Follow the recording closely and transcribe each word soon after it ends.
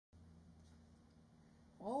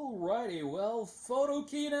Alrighty, well,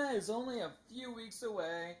 PHOTOKINA is only a few weeks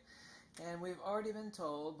away, and we've already been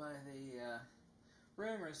told by the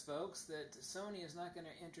rumors folks that Sony is not going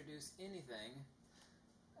to introduce anything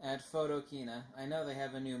at PHOTOKINA. I know they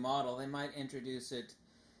have a new model. They might introduce it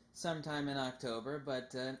sometime in October,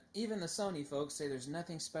 but even the Sony folks say there's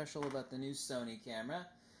nothing special about the new Sony camera.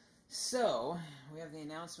 So, we have the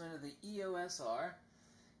announcement of the EOS R.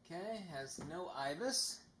 Okay, has no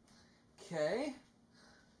IBIS. Okay.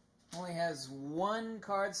 Only has one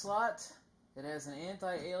card slot. It has an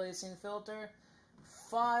anti-aliasing filter.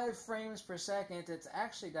 5 frames per second. It's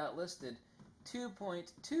actually got listed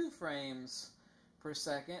 2.2 frames per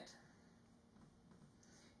second.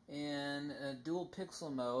 In a dual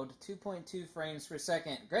pixel mode, 2.2 frames per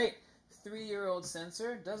second. Great! 3-year-old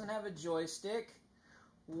sensor. Doesn't have a joystick.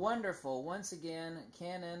 Wonderful. Once again,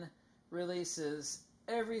 Canon releases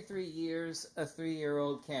every 3 years a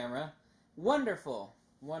 3-year-old camera. Wonderful.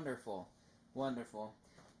 Wonderful. Wonderful.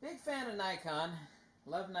 Big fan of Nikon.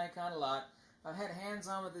 Love Nikon a lot. I've had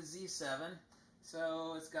hands-on with the Z7.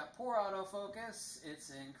 So it's got poor autofocus.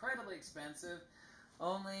 It's incredibly expensive.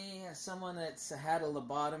 Only someone that's had a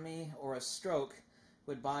lobotomy or a stroke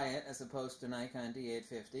would buy it as opposed to Nikon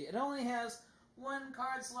D850. It only has one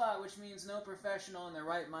card slot, which means no professional in their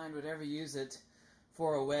right mind would ever use it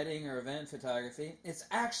for a wedding or event photography. It's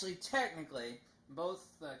actually technically, both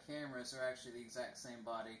cameras are actually the exact same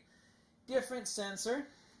body. Different sensor,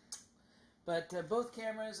 but both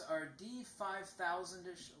cameras are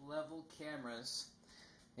D5000-ish level cameras,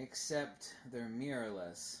 except they're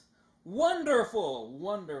mirrorless. Wonderful!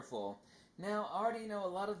 Wonderful! Now, I already know a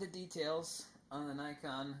lot of the details on the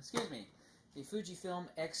the Fujifilm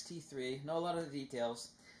X-T3. Know a lot of the details.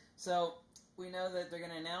 So, we know that they're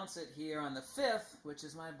going to announce it here on the 5th, which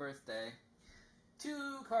is my birthday.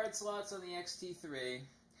 2 card slots on the X-T3.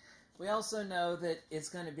 We also know that it's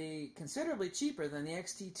going to be considerably cheaper than the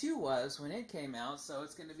X-T2 was when it came out, so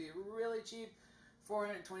it's going to be really cheap.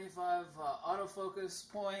 425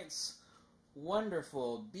 autofocus points.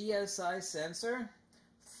 Wonderful BSI sensor.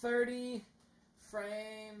 30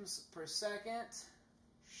 frames per second.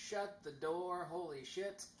 Shut the door. Holy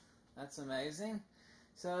shit. That's amazing.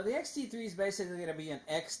 So the X-T3 is basically going to be an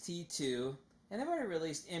X-T2. And they've already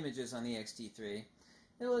released images on the X-T3.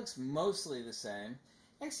 It looks mostly the same.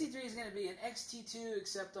 X-T3 is going to be an X-T2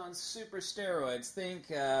 except on super steroids.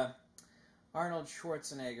 Think Arnold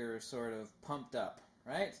Schwarzenegger sort of pumped up,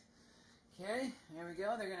 right? Okay, here we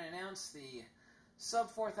go. They're going to announce the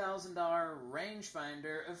sub $4,000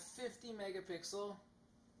 rangefinder of 50 megapixel,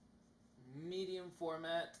 medium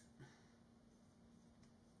format,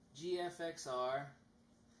 GFXR,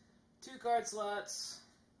 2 card slots,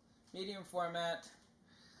 medium format,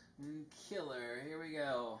 killer. Here we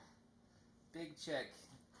go. Big check.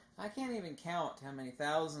 I can't even count how many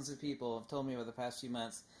thousands of people have told me over the past few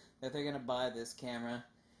months that they're going to buy this camera.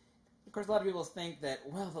 Of course, a lot of people think that,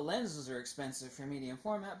 well, the lenses are expensive for medium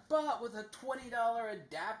format, but with a $20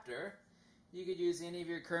 adapter, you could use any of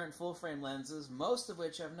your current full-frame lenses, most of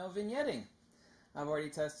which have no vignetting. I've already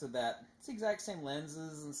tested that. It's the exact same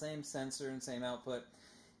lenses and same sensor and same output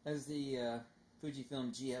as the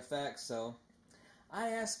Fujifilm GFX, so I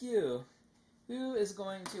ask you, who is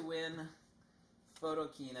going to win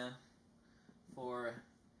PHOTOKINA for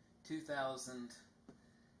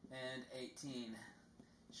 2018?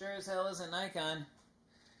 Sure as hell isn't Nikon.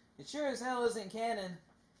 It sure as hell isn't Canon.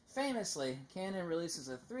 Famously, Canon releases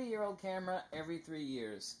a 3-year-old camera every 3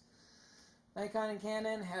 years. Nikon and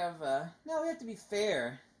Canon have, no, we have to be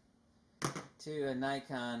fair to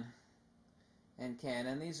Nikon and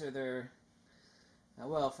Canon. These are their,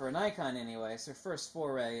 well, for Nikon anyway, it's their first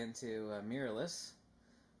foray into mirrorless.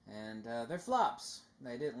 And they're flops.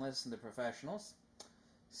 They didn't listen to professionals.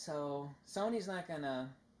 So Sony's not going to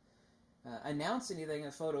announce anything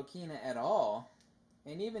at PHOTOKINA at all.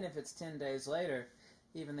 And even if it's 10 days later,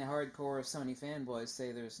 even the hardcore Sony fanboys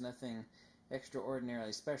say there's nothing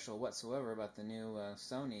extraordinarily special whatsoever about the new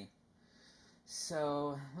Sony.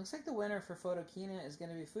 So, looks like the winner for PHOTOKINA is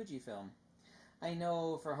going to be Fujifilm. I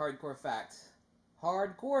know for hardcore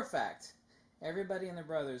fact, everybody and their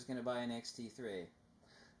brother is going to buy an X-T3.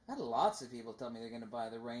 I had lots of people tell me they're going to buy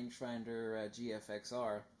the rangefinder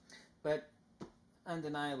GFXR, but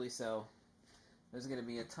undeniably so. There's going to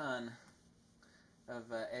be a ton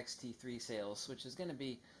of X-T3 sales, which is going to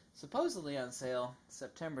be supposedly on sale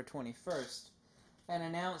September 21st, and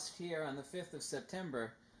announced here on the 5th of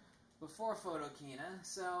September before PHOTOKINA.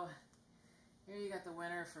 So here you got the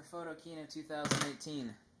winner for PHOTOKINA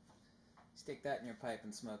 2018. Stick that in your pipe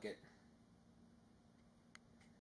and smoke it.